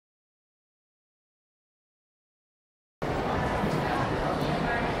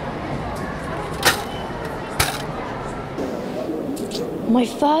My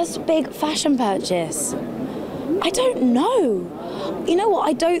first big fashion purchase? I don't know. You know what,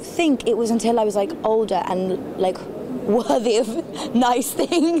 I don't think it was until I was like older and like worthy of nice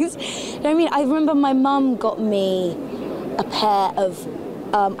things. You know what I mean? I remember my mum got me a pair of,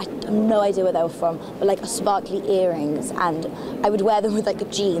 I have no idea where they were from, but like sparkly earrings, and I would wear them with like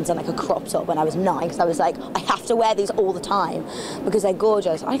jeans and like a crop top when I was 9, because I was like, I have to wear these all the time because they're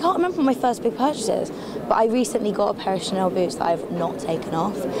gorgeous. I can't remember what my first big purchase is, but I recently got a pair of Chanel boots that I've not taken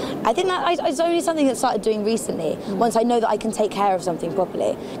off. I think that it's only something that I started doing recently, once I know that I can take care of something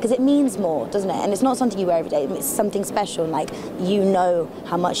properly, because it means more, doesn't it? And it's not something you wear every day, it's something special, and like, you know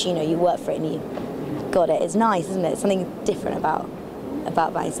how much, you know, you work for it and you got it. It's nice, isn't it? It's something different about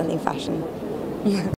buying something fashion.